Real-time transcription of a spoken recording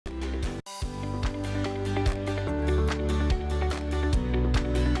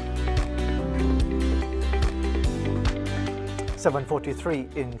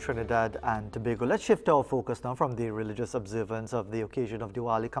7:43 in Trinidad and Tobago. Let's shift our focus now from the religious observance of the occasion of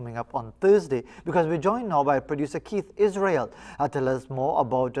Diwali coming up on Thursday, because we're joined now by producer Keith Israel to tell us more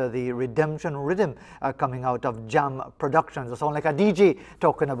about the Redemption Riddim coming out of Jamm Productions. I sound like a DJ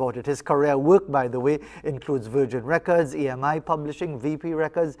talking about it. His career work, by the way, includes Virgin Records, EMI Publishing, VP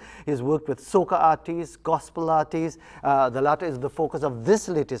Records. He's worked with soca artists, gospel artists. The latter is the focus of this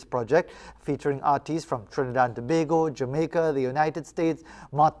latest project, featuring artists from Trinidad and Tobago, Jamaica, the United States,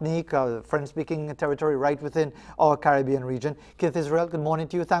 Martinique, French-speaking territory right within our Caribbean region. Keith Israel, good morning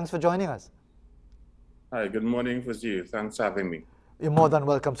to you. Thanks for joining us. Hi, good morning, Fazeer. Thanks for having me. You're more than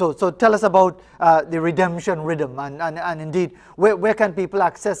welcome. So tell us about the Redemption Riddim, and indeed, where can people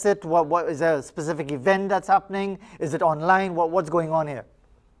access it? What is there a specific event that's happening? Is it online? What's going on here?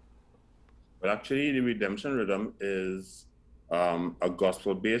 Well, actually, the Redemption Riddim is a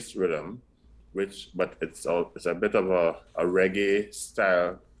gospel-based rhythm, but it's a bit of a reggae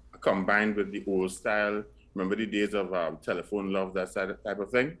style combined with the old style. Remember the days of telephone love, that type of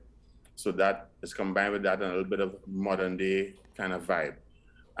thing? So that is combined with that and a little bit of modern day kind of vibe.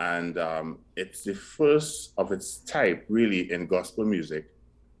 And it's the first of its type really in gospel music.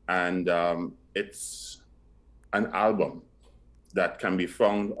 And it's an album that can be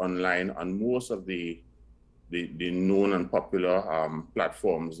found online on most of the known and popular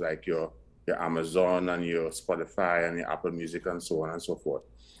platforms like your Amazon and your Spotify and your Apple Music and so on and so forth.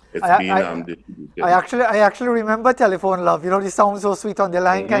 It's distributed. I actually remember Telephone Love. You know, they sound so sweet on the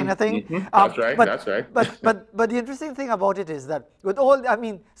line, kind of thing. That's right. That's right. But the interesting thing about it is that with all, I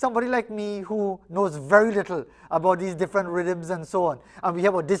mean, somebody like me who knows very little about these different rhythms and so on, and we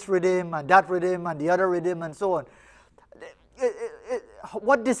have this rhythm and that rhythm and the other rhythm and so on.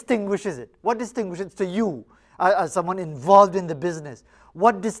 What distinguishes it? What distinguishes to you as someone involved in the business?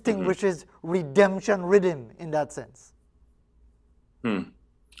 What distinguishes Redemption Riddim in that sense? The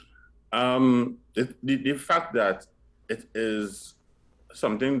fact that it is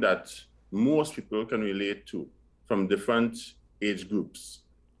something that most people can relate to from different age groups,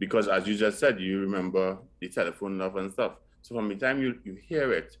 because as you just said, you remember the telephone love and stuff. So from the time you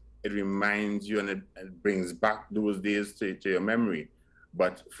hear it, it reminds you and it brings back those days to your memory.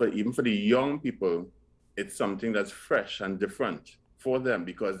 But even for the young people, it's something that's fresh and different for them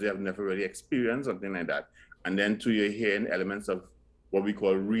because they have never really experienced something like that. And then you're hearing elements of what we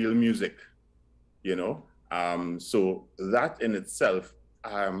call real music, you know? So that in itself,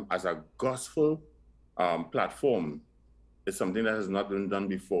 as a gospel platform, is something that has not been done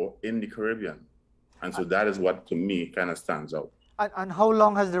before in the Caribbean. And so that is what, to me, kind of stands out. And how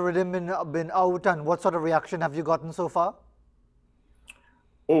long has the rhythm been out, and what sort of reaction have you gotten so far?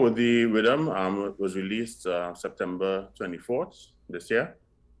 Oh, the rhythm was released September 24th this year,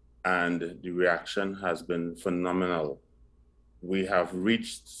 and the reaction has been phenomenal. We have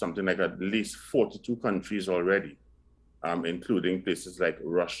reached something like at least 42 countries already, including places like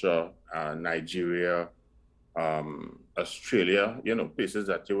Russia, Nigeria, Australia, you know, places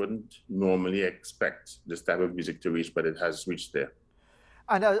that you wouldn't normally expect this type of music to reach, but it has reached there.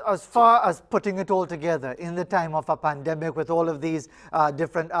 And as far as putting it all together in the time of a pandemic with all of these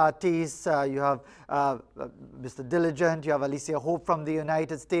different artists, you have Mr. Diligent, you have Alicia Hope from the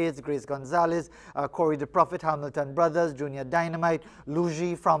United States, Grace Gonzalez, Corey the Prophet, Hamilton Brothers, Junior Dynamite,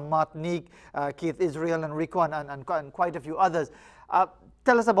 Luigi from Martinique, Keith Israel and Rico, and quite a few others.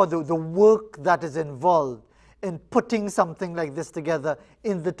 Tell us about the work that is involved in putting something like this together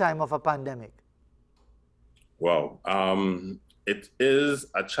in the time of a pandemic. Wow. It is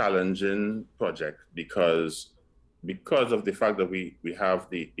a challenging project because of the fact that we have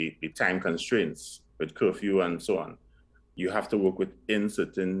the time constraints with curfew and so on. You have to work within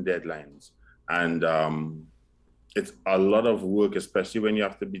certain deadlines. And it's a lot of work, especially when you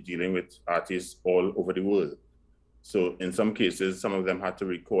have to be dealing with artists all over the world. So in some cases, some of them had to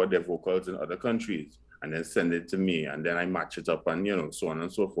record their vocals in other countries and then send it to me, and then I match it up and, you know, so on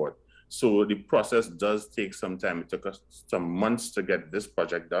and so forth. So the process does take some time. It took us some months to get this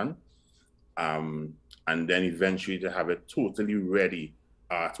project done. And then eventually to have it totally ready,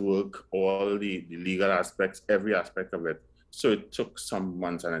 artwork, all the legal aspects, every aspect of it. So it took some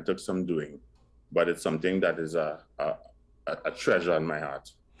months and it took some doing, but it's something that is a treasure in my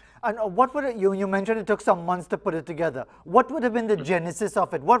heart. And what would you mentioned it took some months to put it together. What would have been the genesis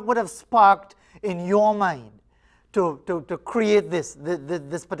of it? What would have sparked in your mind to create this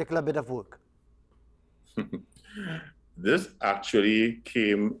particular bit of work? This actually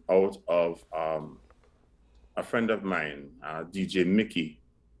came out of a friend of mine, DJ Mickey,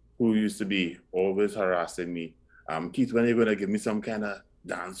 who used to be always harassing me. Keith, when are you going to give me some kind of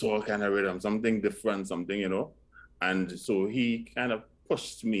dancehall kind of rhythm, something different, something, you know? And so he kind of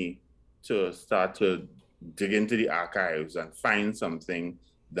pushed me to start to dig into the archives and find something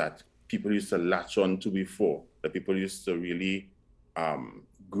that people used to latch on to before, that people used to really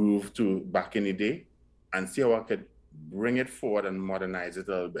groove to back in the day, and see how I could bring it forward and modernize it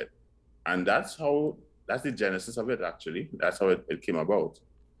a little bit. And that's the genesis of it, actually. That's how it came about.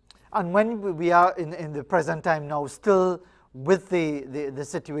 And when we are in the present time now, still with the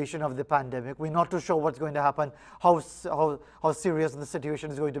situation of the pandemic, we're not too sure what's going to happen, how serious the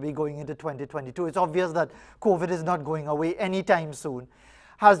situation is going to be going into 2022. It's obvious that COVID is not going away anytime soon.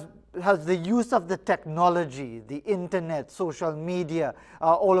 Has the use of the technology, the internet, social media,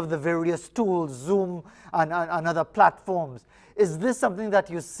 all of the various tools, Zoom and other platforms, is this something that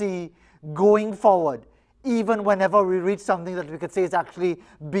you see going forward, even whenever we reach something that we could say is actually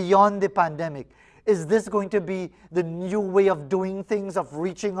beyond the pandemic? Is this going to be the new way of doing things, of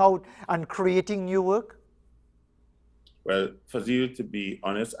reaching out and creating new work? Well, Fazeer, to be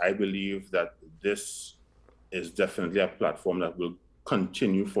honest, I believe that this is definitely a platform that will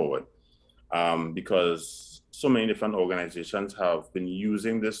continue forward, because so many different organizations have been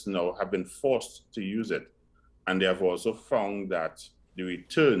using this now, have been forced to use it. And they have also found that the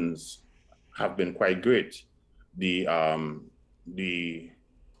returns have been quite great. The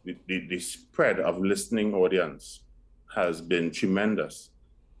spread of listening audience has been tremendous.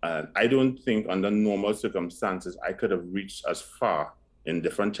 And I don't think under normal circumstances, I could have reached as far in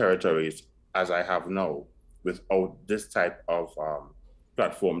different territories as I have now without this type of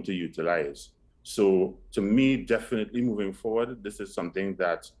platform to utilize. So to me, definitely moving forward, this is something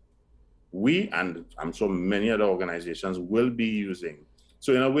that we, and I'm sure many other organizations, will be using.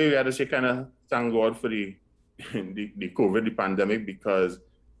 So in a way, we had to say kind of thank God for the COVID, the pandemic, because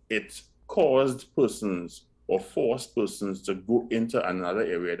it caused persons or forced persons to go into another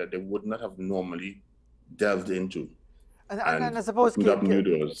area that they would not have normally delved into. And I suppose,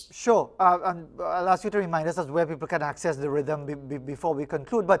 sure, and I'll ask you to remind us as where people can access the Riddim before we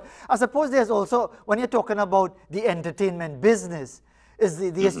conclude. But I suppose there's also, when you're talking about the entertainment business, is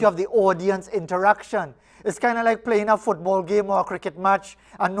the issue of the audience interaction. It's kind of like playing a football game or a cricket match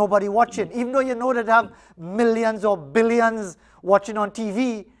and nobody watching. Even though you know that have millions or billions watching on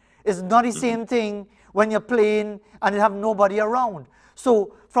TV, it's not the same thing when you're playing and you have nobody around.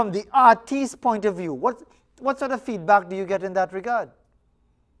 So from the artist's point of view, what sort of feedback do you get in that regard?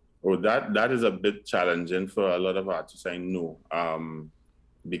 Oh, that is a bit challenging for a lot of artists, I know,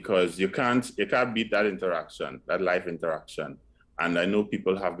 because you can't beat that interaction, that live interaction. And I know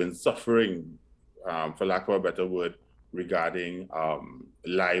people have been suffering, for lack of a better word, regarding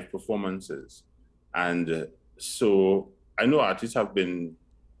live performances. And so I know artists have been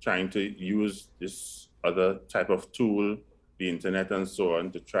trying to use this other type of tool, the internet and so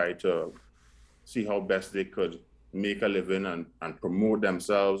on, to try to see how best they could make a living and promote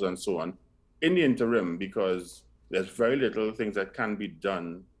themselves and so on in the interim, because there's very little things that can be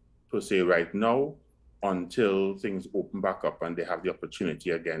done per se right now until things open back up and they have the opportunity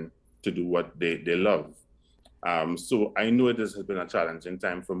again to do what they love. So I know this has been a challenging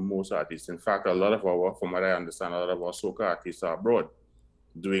time for most artists. In fact, from what I understand, a lot of our soca artists are abroad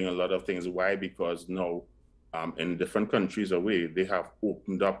doing a lot of things. Why? Because now in different countries away, they have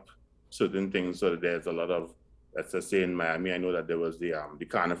opened up certain things. So that there's a lot of, let's just say in Miami, I know that there was the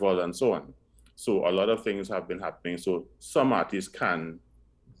carnival and so on. So a lot of things have been happening. So some artists can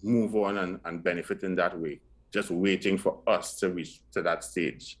move on and benefit in that way, just waiting for us to reach to that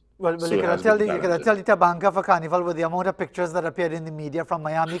stage. Well, so you can tell the Tabanka for Carnival with the amount of pictures that appeared in the media from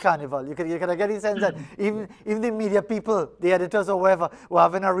Miami Carnival. You can get the sense that even the media people, the editors or whoever, were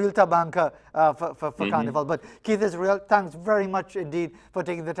having a real Tabanka for Carnival. But Keith Israel, thanks very much indeed for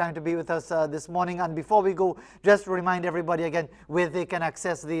taking the time to be with us this morning. And before we go, just remind everybody again where they can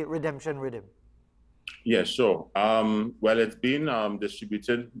access the Redemption Riddim. Yeah, sure. Well, it's been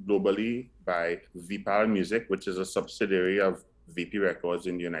distributed globally by VPAL Music, which is a subsidiary of VP Records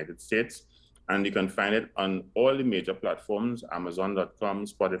in the United States. And you can find it on all the major platforms, Amazon.com,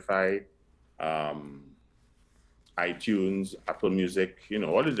 Spotify, iTunes, Apple Music,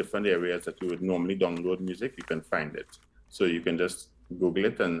 all the different areas that you would normally download music, you can find it. So you can just Google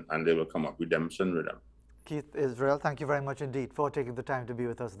it and they will come up, Redemption Riddim. Keith Israel, thank you very much indeed for taking the time to be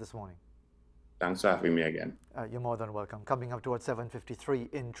with us this morning. Thanks for having me again. You're more than welcome. Coming up towards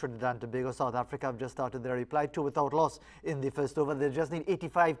 7:53 in Trinidad and Tobago, South Africa have just started their reply 2 without loss in the first over. They just need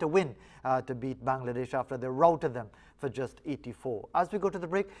 85 to win to beat Bangladesh after they routed them for just 84. As we go to the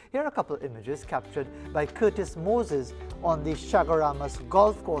break, here are a couple of images captured by Curtis Moses on the Chagaramas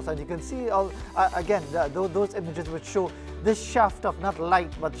golf course. And you can see, again, those images which show this shaft of not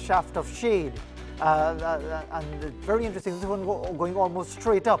light but shaft of shade and it's very interesting. This one going almost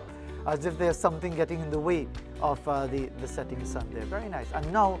straight up, as if there's something getting in the way of the setting sun there. Very nice.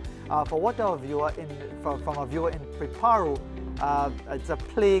 And now, for what our viewer from a viewer in Preparo, it's a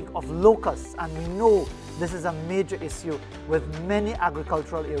plague of locusts, and we know this is a major issue with many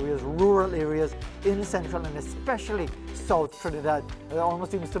agricultural areas, rural areas in central and especially South Trinidad. It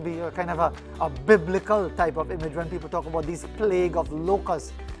almost seems to be a kind of a biblical type of image when people talk about this plague of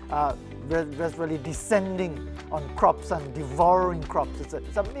locusts really descending on crops and devouring crops.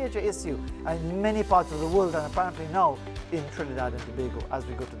 It's a major issue in many parts of the world, and apparently now in Trinidad and Tobago, as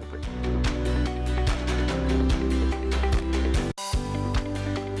we go to the break.